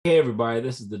Hey everybody,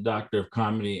 this is the Doctor of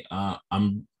Comedy.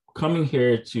 I'm coming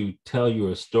here to tell you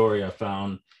a story I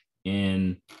found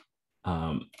in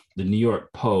the New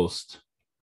York Post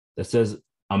that says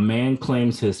a man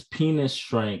claims his penis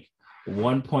shrank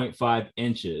 1.5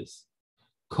 inches.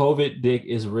 COVID dick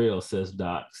is real, says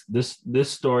Docs.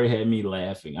 This story had me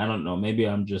laughing. I don't know, maybe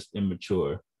I'm just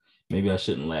immature. Maybe I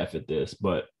shouldn't laugh at this,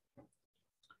 but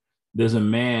there's a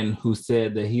man who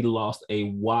said that he lost a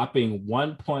whopping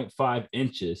 1.5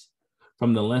 inches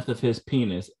from the length of his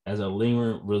penis as a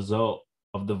lingering result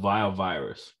of the vile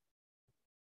virus.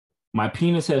 My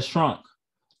penis has shrunk,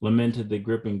 lamented the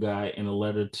gripping guy in a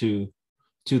letter to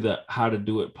the How to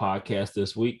Do It podcast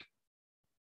this week.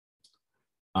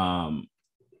 I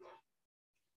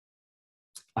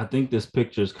think this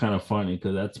picture is kind of funny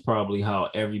because that's probably how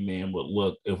every man would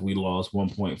look if we lost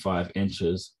 1.5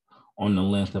 inches on the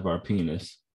length of our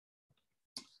penis.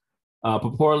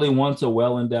 Purportedly, once a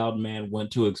well endowed man went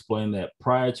to explain that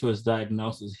prior to his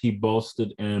diagnosis, he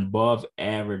boasted an above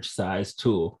average size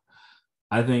tool.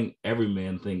 I think every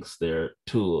man thinks their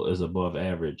tool is above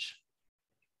average.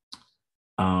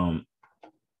 Um,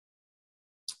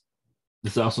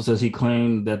 this also says he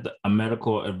claimed that a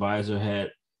medical advisor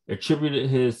had attributed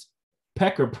his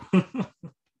pecker.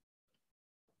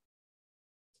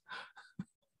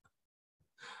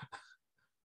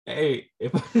 Hey,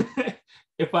 if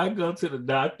if I go to the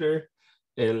doctor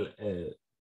and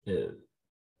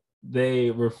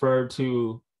they refer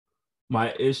to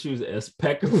my issues as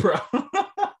pecker problem,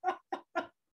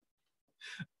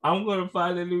 I'm gonna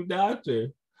find a new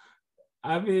doctor.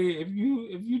 I mean, if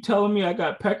you telling me I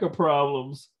got pecker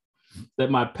problems,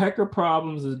 that my pecker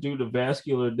problems is due to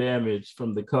vascular damage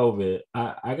from the COVID,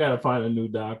 I gotta find a new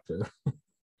doctor.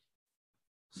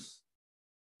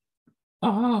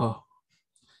 Oh,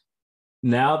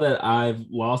 now that I've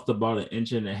lost about an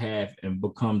inch and a half and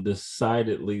become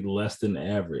decidedly less than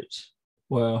average.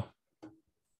 Well,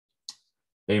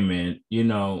 hey man,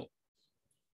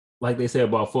 like they say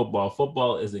about football,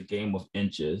 football is a game of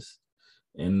inches.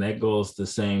 And that goes the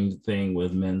same thing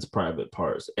with men's private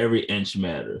parts. Every inch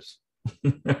matters.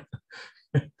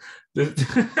 this,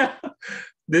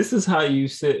 this is how you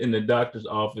sit in the doctor's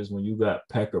office when you got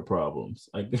pecker problems.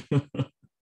 Like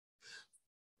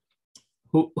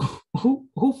who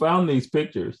who found these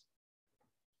pictures?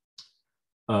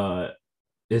 Uh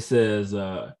it says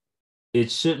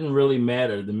it shouldn't really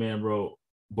matter, the man wrote,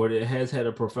 but it has had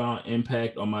a profound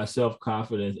impact on my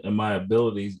self-confidence and my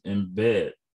abilities in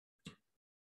bed.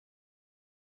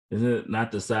 Isn't it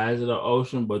not the size of the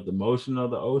ocean, but the motion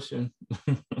of the ocean?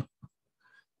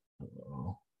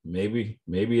 Maybe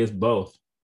it's both.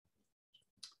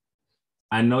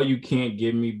 I know you can't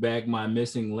give me back my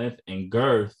missing length and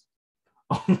girth.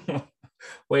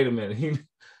 Wait a minute. He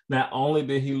not only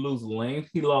did he lose length,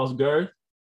 he lost girth.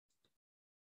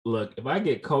 Look, if I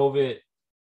get COVID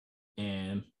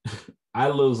and I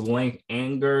lose length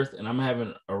and girth and I'm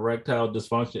having erectile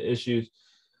dysfunction issues,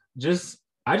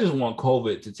 I just want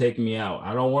COVID to take me out.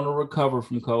 I don't want to recover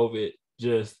from COVID.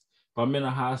 Just if I'm in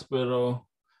a hospital,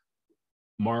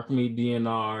 mark me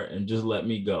DNR and just let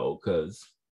me go. Because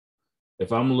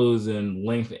if I'm losing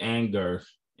length and girth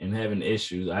and having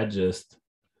issues, I just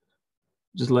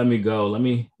let me go. Let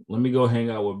me go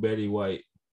hang out with Betty White.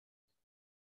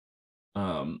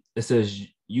 It says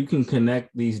you can connect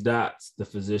these dots, the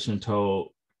physician told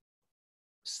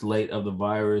Slate of the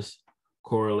virus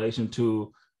correlation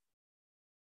to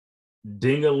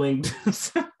ding-a-ling.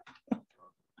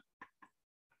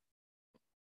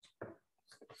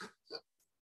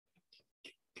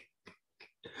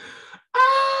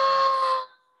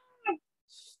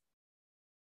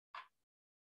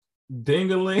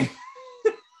 Ding-a-ling.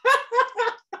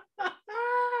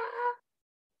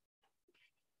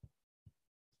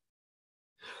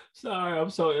 Sorry, I'm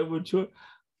so immature.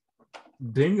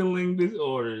 Ding-a-ling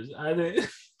disorders. I did.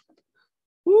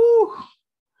 Woo.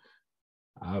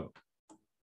 I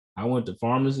I went to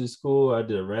pharmacy school. I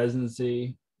did a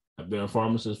residency. I've been a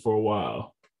pharmacist for a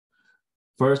while.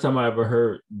 First time I ever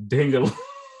heard ding-a-ling.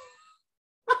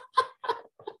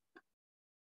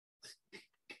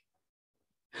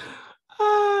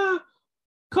 Ah,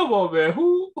 come on, man.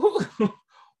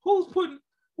 Who's putting?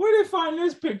 Where did they find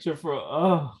this picture from?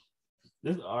 Oh,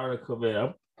 this article,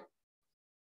 man.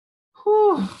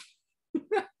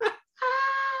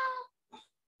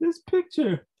 This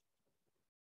picture.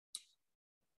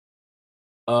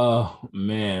 Oh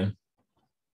man.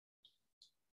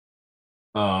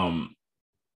 Um.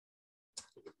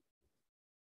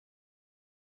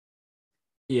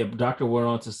 Yeah, doctor went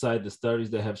on to cite the studies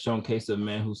that have shown cases of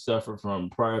men who suffer from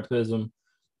priapism,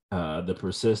 the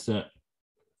persistent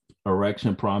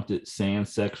erection prompted sand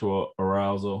sexual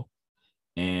arousal,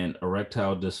 and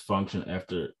erectile dysfunction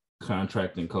after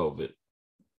contracting COVID.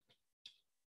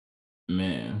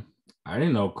 Man, I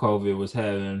didn't know COVID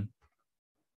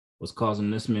was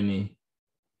causing this many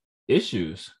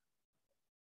issues.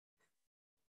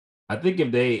 I think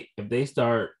if they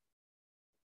start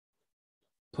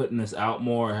putting this out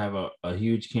more, have a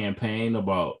huge campaign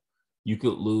about you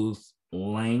could lose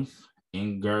length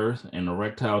and girth and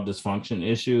erectile dysfunction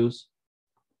issues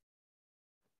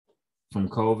from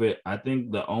COVID, I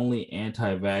think the only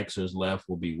anti-vaxxers left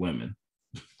will be women.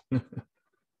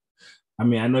 I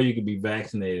mean, I know you could be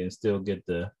vaccinated and still get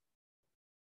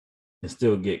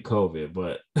COVID,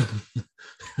 but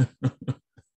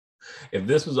if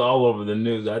this was all over the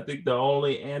news, I think the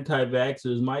only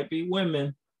anti-vaxxers might be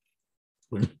women.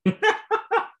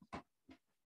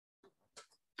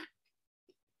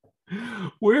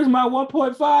 Where's my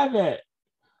 1.5 at?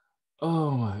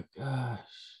 Oh my gosh.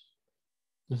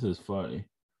 This is funny.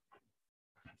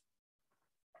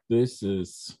 This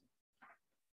is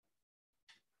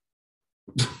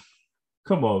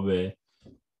come on, man.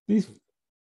 These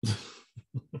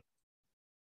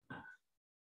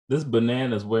this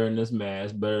banana's wearing this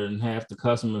mask better than half the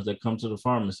customers that come to the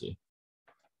pharmacy.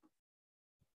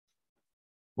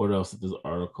 What else did this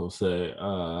article say?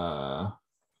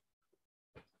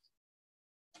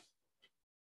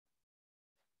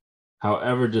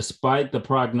 However, despite the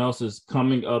prognosis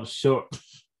coming up short,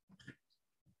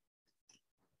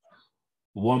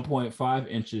 1.5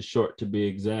 inches short to be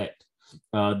exact,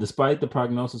 despite the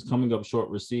prognosis coming up short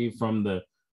received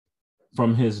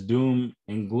from his doom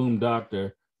and gloom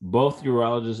doctor, both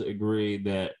urologists agree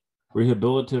that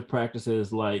rehabilitative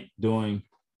practices like doing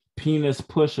penis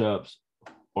push-ups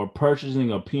or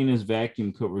purchasing a penis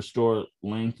vacuum could restore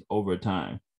length over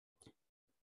time.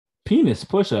 Penis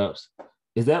push-ups?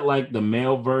 Is that like the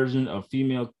male version of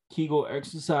female Kegel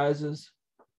exercises?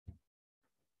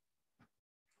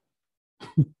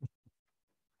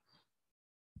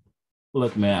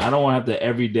 Look, man, I don't want to have to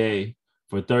every day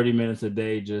for 30 minutes a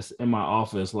day just in my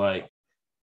office, like,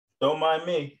 don't mind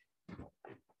me.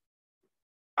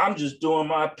 I'm just doing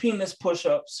my penis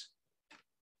push-ups.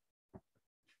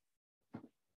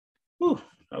 Whew,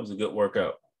 that was a good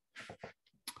workout.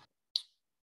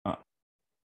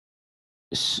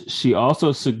 She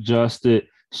also suggested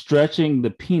stretching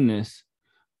the penis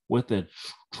with a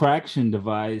traction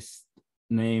device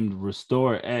named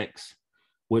Restore X,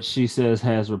 which she says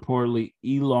has reportedly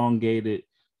elongated,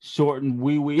 shortened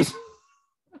wee-wees.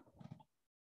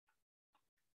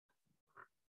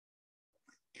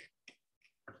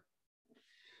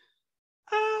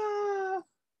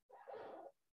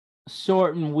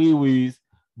 Shortened wee-wees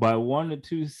by 1 to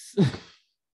 2.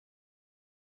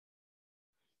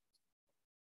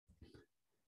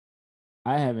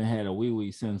 I haven't had a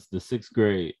wee-wee since the 6th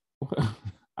grade.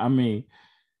 I mean,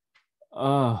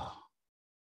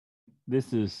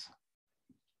 this is,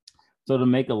 so to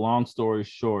make a long story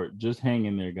short, just hang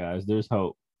in there, guys. There's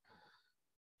hope.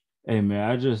 Hey, man,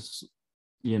 I'm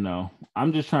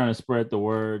just trying to spread the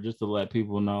word just to let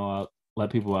people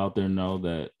out there know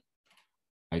that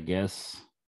I guess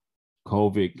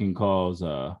COVID can cause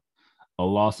a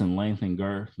loss in length and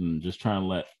girth, and just trying to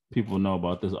let people know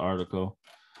about this article.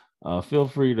 Feel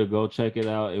free to go check it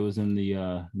out. It was in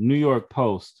the New York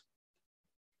Post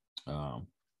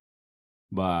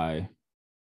by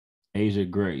Asia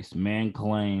Grace. Man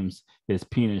claims his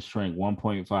penis shrank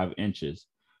 1.5 inches.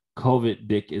 COVID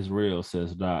dick is real,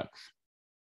 says docs.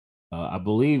 I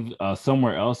believe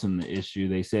somewhere else in the issue,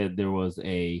 they said there was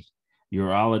a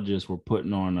urologist were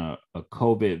putting on a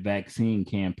COVID vaccine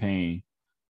campaign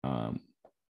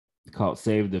called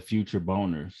Save the Future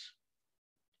Boners.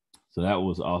 So that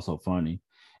was also funny.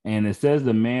 And it says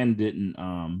the man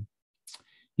didn't,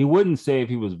 he wouldn't say if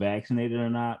he was vaccinated or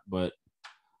not, but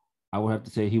I would have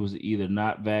to say he was either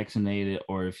not vaccinated,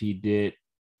 or if he did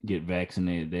get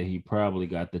vaccinated, that he probably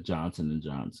got the Johnson &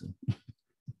 Johnson.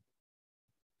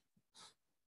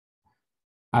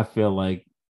 I feel like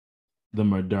the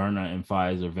Moderna and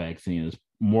Pfizer vaccine is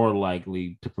more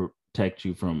likely to protect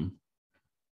you from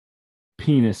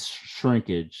penis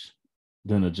shrinkage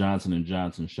than a Johnson &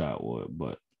 Johnson shot would.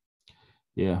 But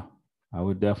yeah, I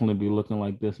would definitely be looking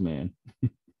like this man.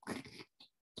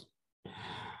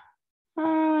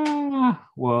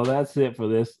 Well, that's it for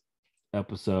this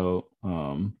episode.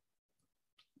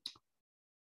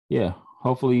 Yeah,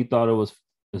 hopefully you thought it was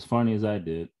as funny as I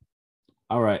did.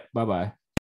 All right, bye-bye.